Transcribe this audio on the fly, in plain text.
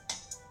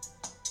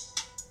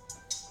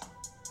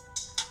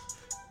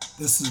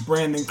This is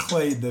Brandon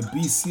Clay, the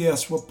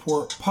BCS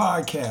Report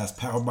podcast,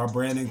 powered by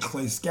Brandon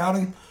Clay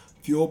Scouting,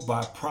 fueled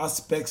by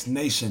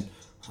ProspectsNation.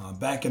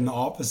 Back in the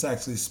office,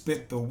 actually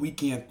spent the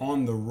weekend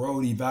on the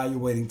road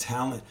evaluating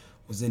talent.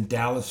 Was in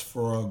Dallas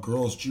for a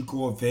girls'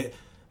 JUCO event,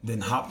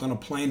 then hopped on a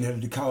plane,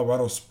 headed to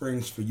Colorado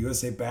Springs for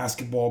USA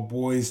Basketball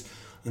Boys,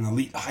 an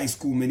elite high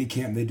school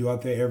minicamp they do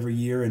out there every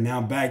year. And now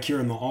back here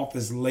in the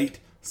office late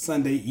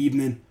Sunday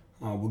evening.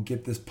 We'll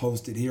get this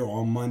posted here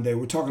on Monday.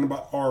 We're talking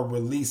about our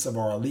release of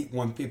our Elite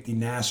 150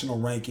 national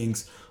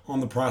rankings on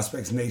the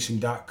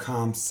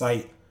ProspectsNation.com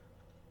site.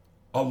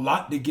 A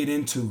lot to get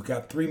into.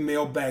 Got 3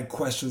 mailbag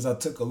questions I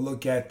took a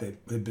look at that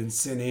had been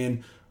sent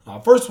in.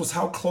 First was,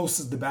 how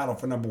close is the battle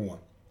for number 1?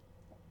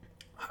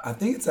 I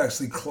think it's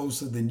actually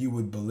closer than you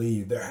would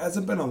believe. There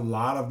hasn't been a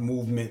lot of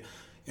movement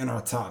in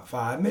our top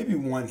 5. Maybe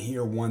one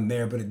here, one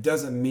there, but it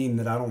doesn't mean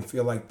that I don't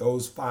feel like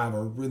those 5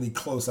 are really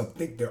close. I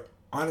think they're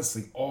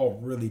honestly all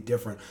really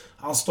different.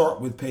 I'll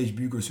start with Paige,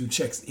 who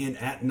checks in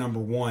at number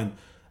 1.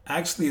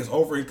 Actually is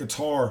over in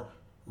Qatar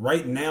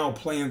right now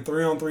playing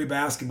 3-on-3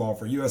 basketball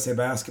for USA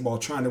Basketball,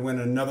 trying to win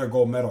another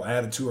gold medal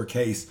added to her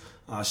case.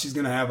 She's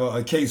going to have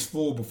a case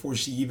full before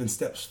she even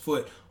steps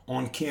foot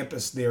on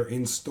campus there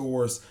in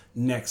stores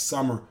next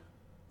summer.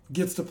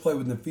 Gets to play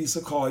with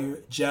Nafisa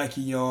Collier,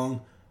 Jackie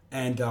Young,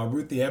 and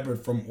Ruthie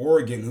Ebert from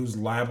Oregon, who's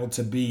liable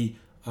to be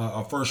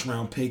a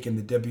first-round pick in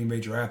the WNBA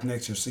draft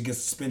next year. So he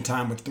gets to spend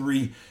time with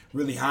 3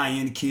 really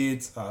high-end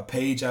kids.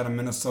 Paige out of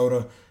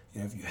Minnesota.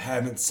 If you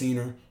haven't seen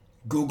her,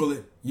 Google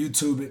it,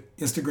 YouTube it,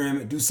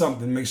 Instagram it, do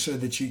something. Make sure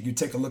that you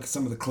take a look at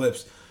some of the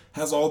clips.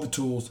 Has all the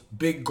tools.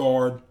 Big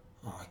guard.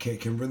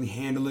 Can really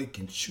handle it.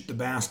 Can shoot the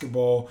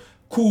basketball.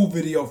 Cool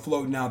video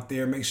floating out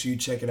there. Make sure you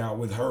check it out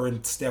with her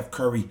and Steph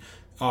Curry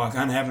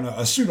kind of having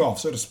a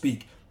shoot-off, so to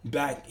speak,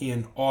 back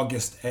in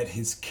August at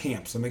his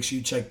camp. So make sure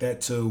you check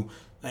that too.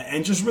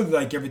 And just really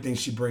like everything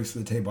she brings to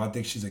the table. I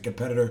think she's a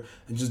competitor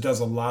and just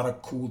does a lot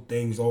of cool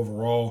things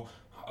overall.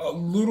 A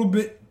little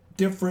bit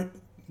different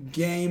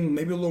game,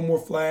 maybe a little more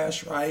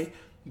flash, right,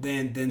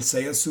 than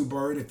say a Sue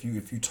Bird if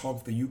you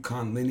talk the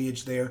UConn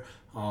lineage there.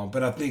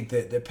 But I think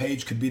that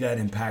Paige could be that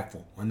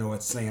impactful. I know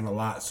it's saying a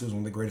lot. Sue's one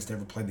of the greatest to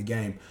ever play the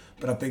game.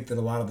 But I think that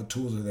a lot of the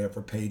tools are there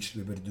for Paige to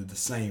be able to do the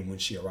same when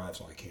she arrives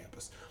on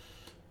campus.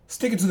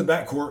 Sticking to the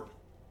backcourt,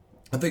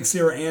 I think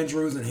Sarah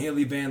Andrews and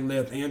Hailey Van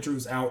Lith.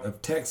 Andrews out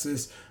of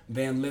Texas,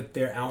 Van Lith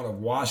there out of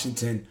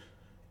Washington.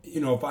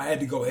 If I had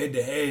to go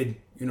head-to-head,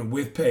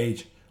 with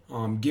Paige,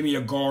 give me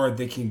a guard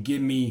that can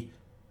give me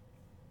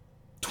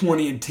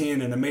 20 and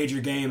 10 in a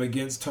major game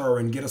against her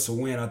and get us a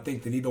win. I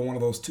think that either one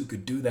of those two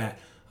could do that.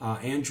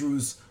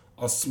 Andrews,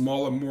 a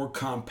smaller, more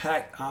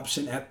compact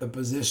option at the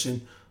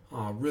position,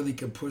 really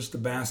can push the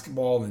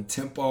basketball in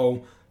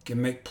tempo, can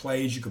make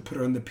plays. You could put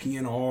her in the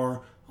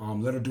PNR.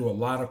 Let her do a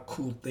lot of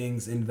cool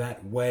things in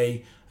that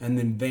way. And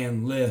then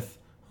Van Lith,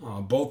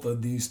 both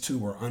of these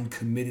two are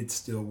uncommitted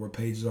still, where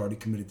Paige is already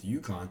committed to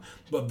UConn.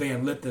 But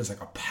Van Lith is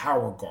like a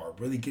power guard,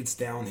 really gets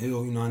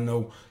downhill. I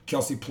know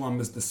Kelsey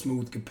Plum is the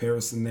smooth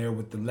comparison there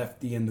with the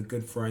lefty and the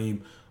good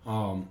frame.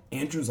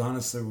 Andrews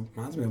honestly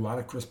reminds me a lot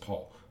of Chris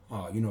Paul.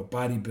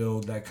 Body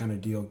build, that kind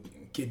of deal.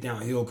 Get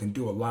downhill, can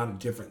do a lot of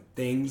different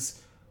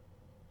things.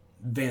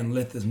 Van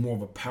Lith is more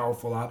of a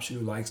powerful option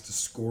who likes to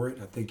score it.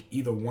 I think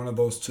either one of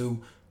those two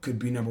could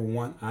be number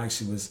 1. I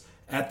actually was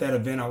at that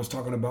event I was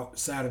talking about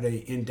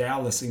Saturday in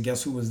Dallas, and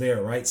guess who was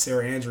there, right?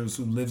 Sarah Andrews,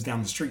 who lives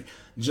down the street,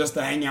 just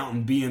to hang out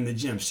and be in the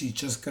gym. She's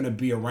just going to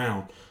be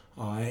around.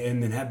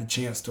 And then had the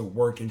chance to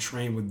work and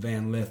train with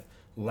Van Lith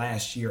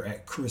last year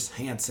at Chris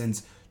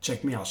Hansen's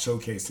Check Me Out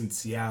showcase in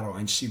Seattle,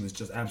 and she was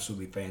just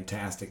absolutely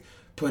fantastic.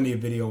 Plenty of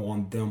video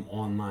on them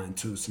online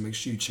too, so make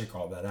sure you check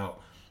all that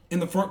out. In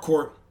the front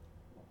court,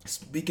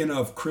 speaking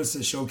of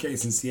Chris's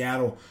showcase in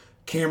Seattle,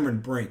 Cameron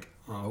Brink,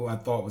 who I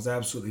thought was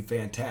absolutely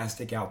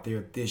fantastic out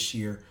there this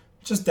year,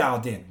 just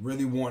dialed in,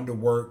 really wanted to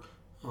work.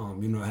 I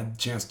had the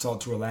chance to talk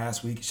to her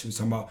last week. She was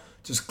talking about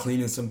just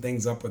cleaning some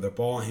things up with her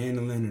ball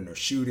handling and her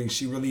shooting.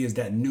 She really is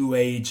that new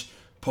age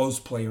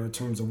post player in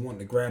terms of wanting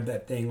to grab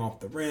that thing off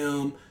the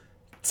rim,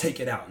 take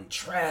it out in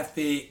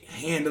traffic,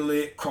 handle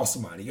it, cross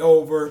somebody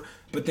over,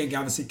 but then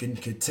obviously can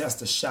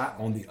contest a shot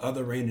on the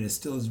other end, and it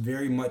still is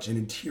very much an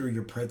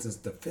interior presence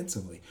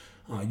defensively.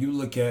 You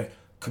look at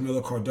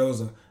Kamilla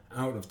Cardosa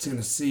out of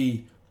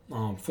Tennessee,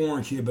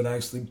 foreign kid, but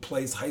actually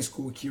plays high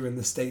school here in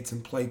the States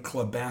and played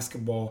club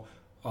basketball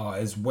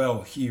as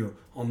well here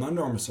on the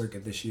Under Armour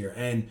circuit this year.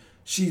 And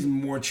she's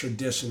more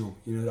traditional.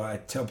 I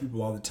tell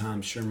people all the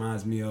time, she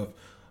reminds me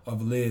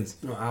of Liz,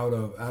 out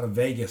of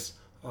Vegas.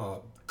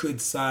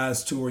 Good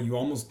size to her. You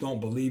almost don't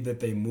believe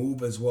that they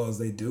move as well as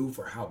they do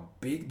for how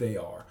big they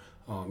are.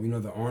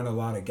 There aren't a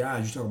lot of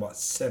guys. You talk about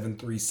 7'3",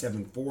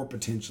 7'4"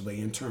 potentially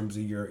in terms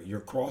of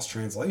your cross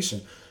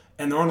translation.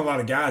 And there aren't a lot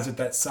of guys at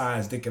that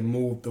size that can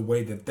move the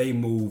way that they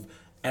move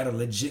at a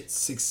legit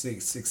 6'6",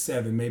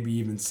 6'7", maybe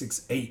even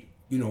 6'8",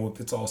 if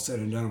it's all said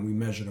and done and we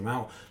measure them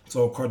out.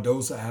 So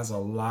Cardosa has a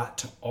lot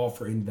to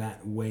offer in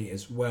that way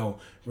as well.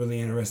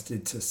 Really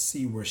interested to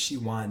see where she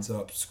winds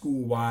up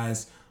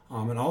school-wise.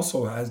 and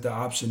also has the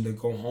option to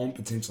go home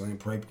potentially and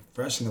play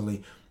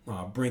professionally.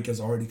 Brink has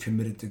already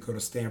committed to go to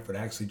Stanford.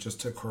 Actually just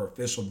took her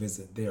official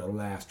visit there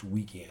last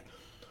weekend.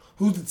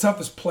 Who's the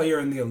toughest player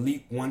in the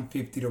Elite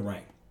 150 to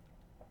rank?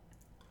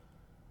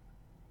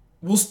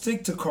 We'll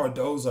stick to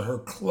Cardosa. Her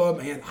club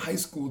and high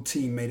school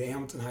team made a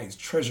Hamilton Heights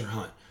treasure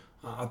hunt.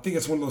 I think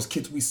it's one of those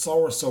kids, we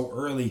saw her so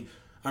early.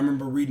 I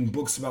remember reading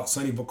books about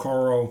Sonny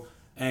Vaccaro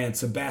and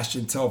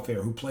Sebastian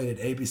Telfair, who played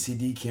at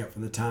ABCD camp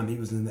from the time he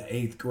was in the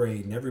 8th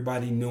grade, and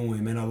everybody knew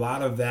him. And a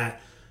lot of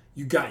that,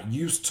 you got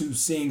used to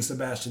seeing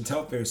Sebastian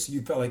Telfair, so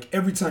you felt like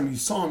every time you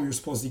saw him, you're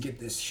supposed to get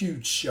this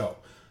huge show.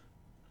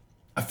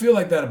 I feel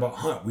like that about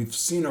Hunt. We've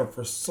seen her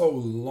for so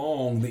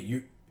long that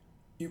you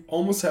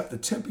almost have to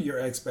temper your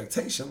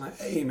expectation. Like,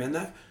 hey,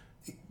 man,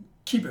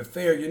 keep it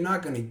fair. You're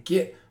not going to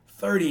get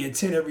 30 and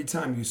 10 every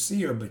time you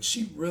see her, but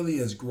she really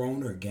has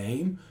grown her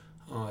game.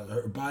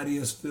 Her body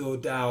is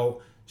filled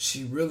out.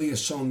 She really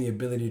has shown the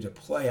ability to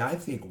play, I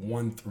think,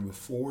 1 through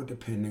 4,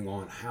 depending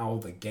on how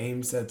the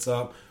game sets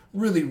up.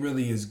 Really,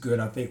 really is good.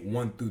 I think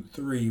 1 through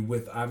 3,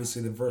 with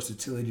obviously the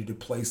versatility to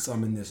play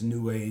some in this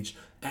new age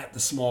at the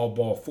small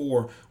ball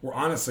 4, where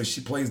honestly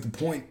she plays the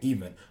point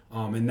even.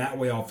 And that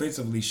way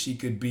offensively she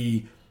could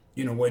be,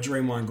 what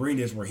Draymond Green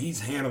is, where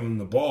he's handling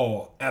the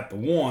ball at the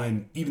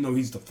 1, even though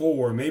he's the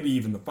 4, maybe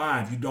even the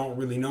 5. You don't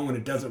really know, and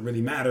it doesn't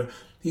really matter.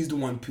 He's the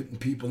one putting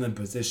people in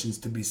positions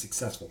to be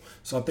successful.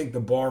 So I think the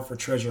bar for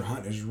treasure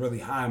hunt is really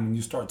high when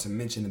you start to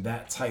mention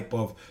that type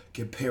of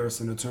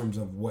comparison in terms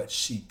of what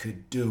she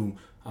could do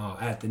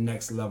at the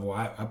next level.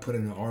 I put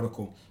in an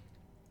article.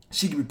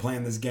 She could be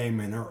playing this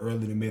game in her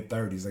early to mid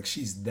 30s. Like,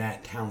 she's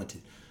that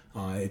talented.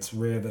 It's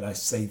rare that I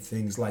say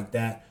things like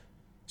that.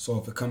 So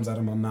if it comes out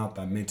of my mouth,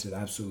 I meant it. I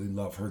absolutely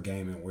love her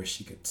game and where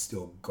she could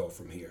still go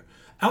from here.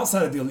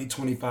 Outside of the Elite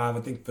 25, I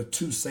think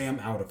Fatou Samb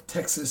out of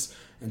Texas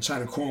and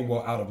Chyna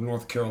Cornwell out of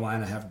North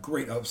Carolina have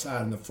great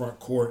upside in the front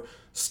court.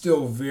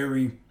 Still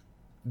very,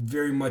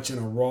 very much in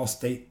a raw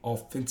state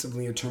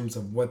offensively in terms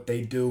of what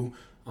they do.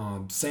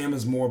 Sam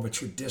is more of a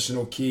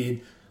traditional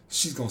kid.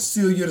 She's going to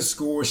seal you to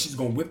score. She's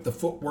going to whip the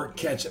footwork,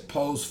 catch it,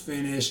 post,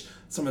 finish,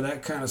 some of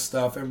that kind of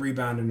stuff, and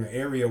rebound in her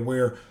area,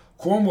 where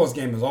Cornwell's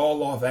game is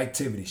all off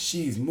activity.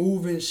 She's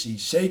moving,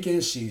 she's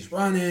shaking, she's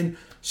running,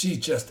 she's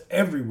just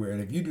everywhere.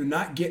 And if you do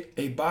not get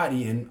a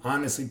body, and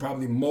honestly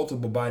probably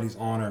multiple bodies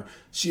on her,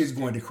 she is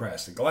going to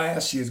crash the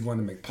glass. She is going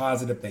to make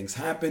positive things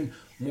happen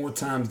more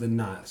times than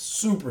not.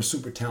 Super,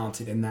 super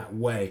talented in that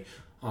way.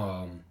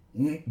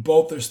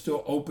 Both are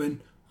still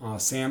open.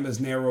 Sam is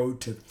narrowed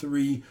to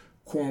 3.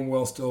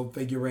 Cornwell still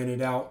figuring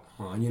it out.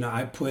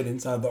 I put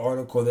inside the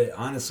article that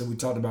honestly we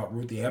talked about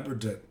Ruthie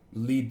Hebard to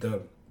lead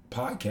the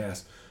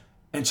podcast.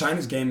 And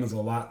Chyna's game is a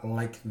lot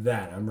like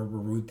that. I remember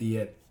Ruthie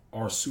at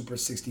our Super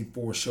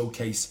 64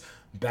 showcase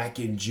back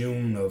in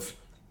June of,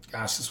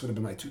 this would have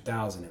been like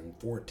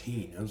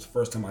 2014. It was the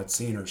first time I'd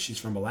seen her. She's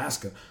from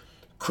Alaska.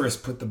 Chris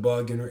put the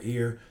bug in her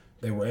ear.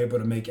 They were able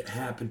to make it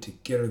happen to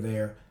get her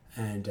there.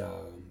 And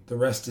the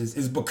rest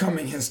is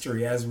becoming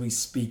history as we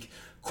speak.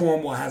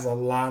 Cornwell has a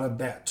lot of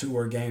that to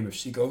her game. If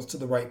she goes to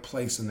the right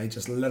place and they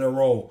just let her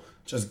roll,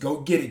 just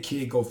go get it,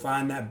 kid. Go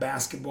find that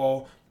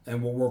basketball.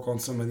 And we'll work on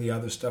some of the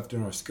other stuff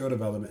during our skill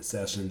development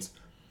sessions.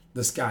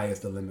 The sky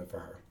is the limit for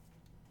her.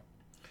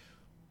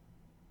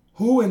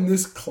 Who in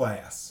this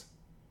class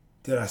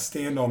did I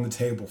stand on the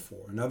table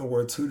for? In other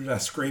words, who did I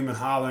scream and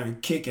holler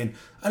and kick? And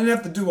I didn't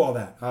have to do all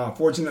that.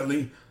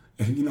 Fortunately,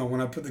 when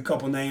I put a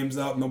couple names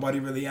up, nobody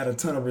really had a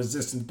ton of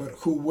resistance. But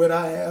who would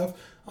I have?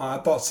 I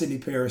thought Sydney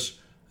Parrish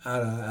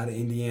out of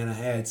Indiana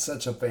had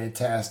such a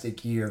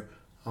fantastic year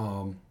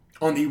on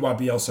the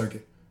EYBL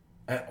circuit.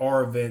 At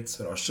our events,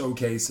 at our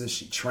showcases,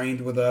 she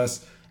trained with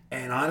us.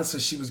 And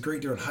honestly, she was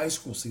great during high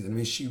school season. I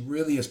mean, she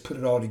really has put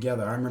it all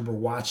together. I remember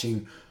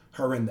watching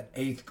her in the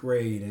 8th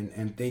grade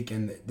and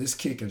thinking that this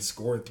kid can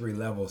score at 3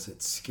 levels.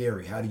 It's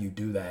scary. How do you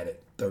do that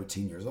at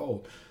 13 years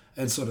old?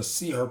 And so to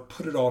see her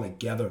put it all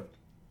together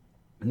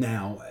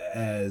now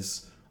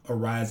as a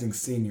rising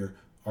senior,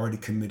 already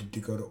committed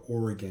to go to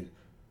Oregon,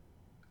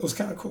 it was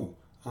kind of cool.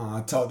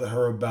 I talked to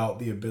her about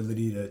the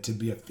ability to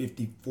be a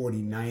 50, 40,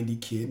 90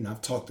 kid, and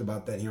I've talked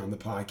about that here on the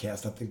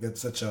podcast. I think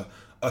that's such a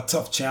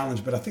tough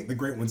challenge, but I think the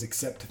great ones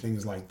accept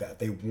things like that.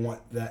 They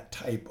want that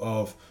type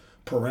of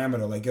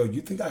parameter, like, yo,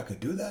 you think I could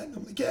do that? And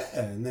I'm like, yeah.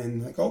 And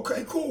then like,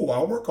 okay, cool,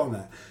 I'll work on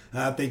that.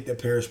 And I think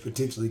that Parrish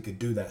potentially could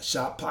do that.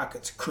 Shot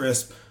pockets,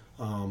 crisp.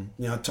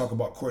 I talk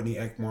about Courtney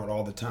Ekmart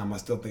all the time. I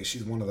still think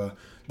she's one of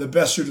the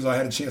best shooters I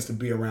had a chance to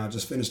be around.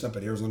 Just finished up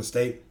at Arizona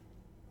State.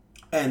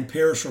 And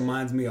Parrish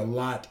reminds me a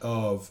lot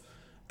of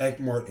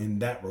Ekmart in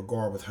that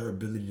regard with her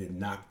ability to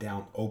knock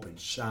down open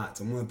shots.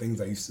 And one of the things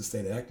I used to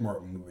say to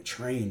Ekmart when we would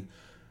train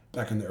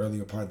back in the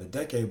earlier part of the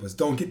decade was,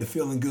 don't get to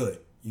feeling good.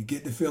 You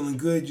get to feeling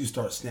good, you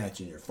start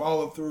snatching your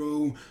follow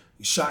through,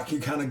 your shot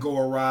can kind of go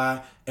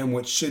awry, and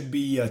what should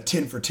be a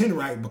 10 for 10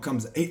 rack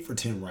becomes an 8 for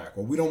 10 rack.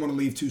 Well, we don't want to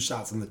leave 2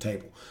 shots on the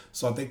table.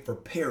 So I think for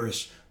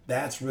Parrish,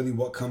 that's really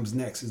what comes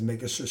next, is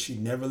making sure she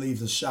never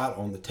leaves a shot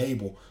on the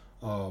table.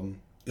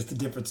 It's the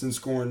difference in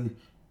scoring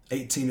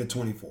 18 to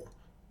 24.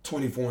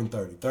 24 and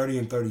 30, 30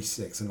 and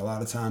 36. And a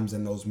lot of times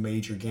in those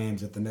major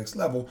games at the next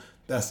level,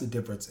 that's the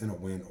difference in a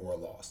win or a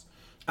loss.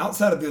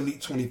 Outside of the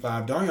Elite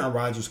 25, Darrione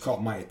Rogers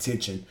caught my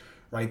attention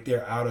right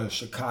there out of the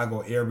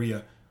Chicago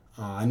area.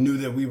 I knew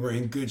that we were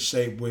in good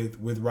shape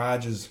with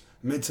Rogers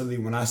mentally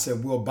when I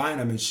said Will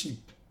Bynum, and she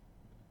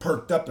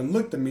perked up and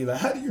looked at me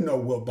like, how do you know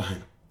Will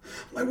Bynum?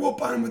 I'm like, Will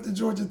Bynum with the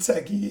Georgia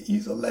Tech.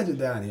 He's a legend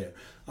down here.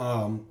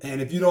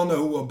 And if you don't know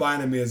who Will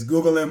Bynum is,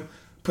 Google him,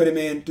 put him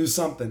in, do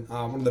something.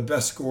 One of the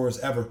best scorers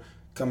ever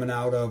coming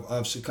out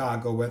of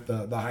Chicago at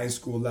the high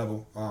school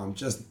level.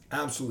 Just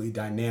absolutely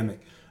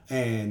dynamic.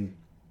 And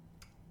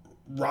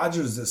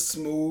Rogers is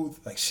smooth,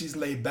 like she's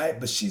laid back,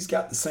 but she's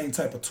got the same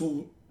type of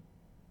tool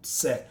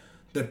set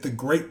that the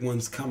great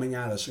ones coming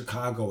out of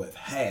Chicago have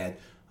had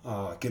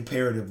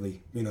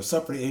comparatively.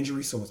 Suffered an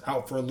injury, so was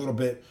out for a little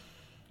bit.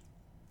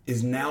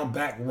 Is now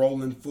back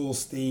rolling full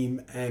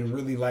steam and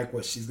really like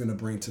what she's going to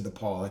bring to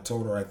DePaul. I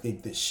told her I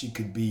think that she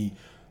could be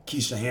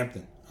Keisha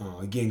Hampton.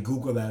 Again,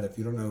 Google that if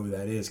you don't know who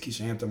that is.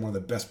 Keisha Hampton, one of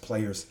the best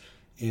players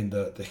in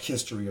the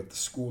history of the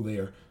school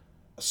there.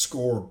 A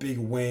scorer, big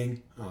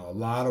wing. A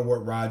lot of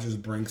what Rogers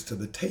brings to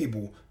the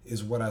table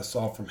is what I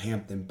saw from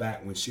Hampton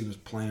back when she was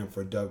playing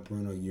for Doug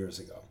Bruno years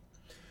ago.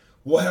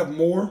 We'll have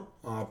more,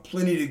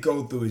 plenty to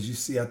go through. As you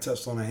see, I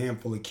touched on a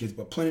handful of kids,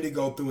 but plenty to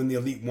go through in the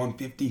Elite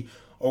 150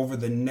 over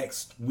the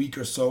next week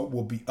or so.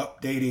 We'll be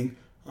updating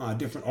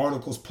different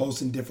articles,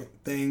 posting different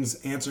things,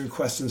 answering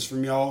questions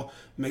from y'all.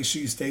 Make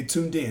sure you stay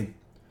tuned in.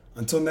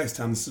 Until next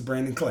time, this is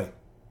Brandon Clay.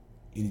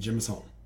 Any Gym is home.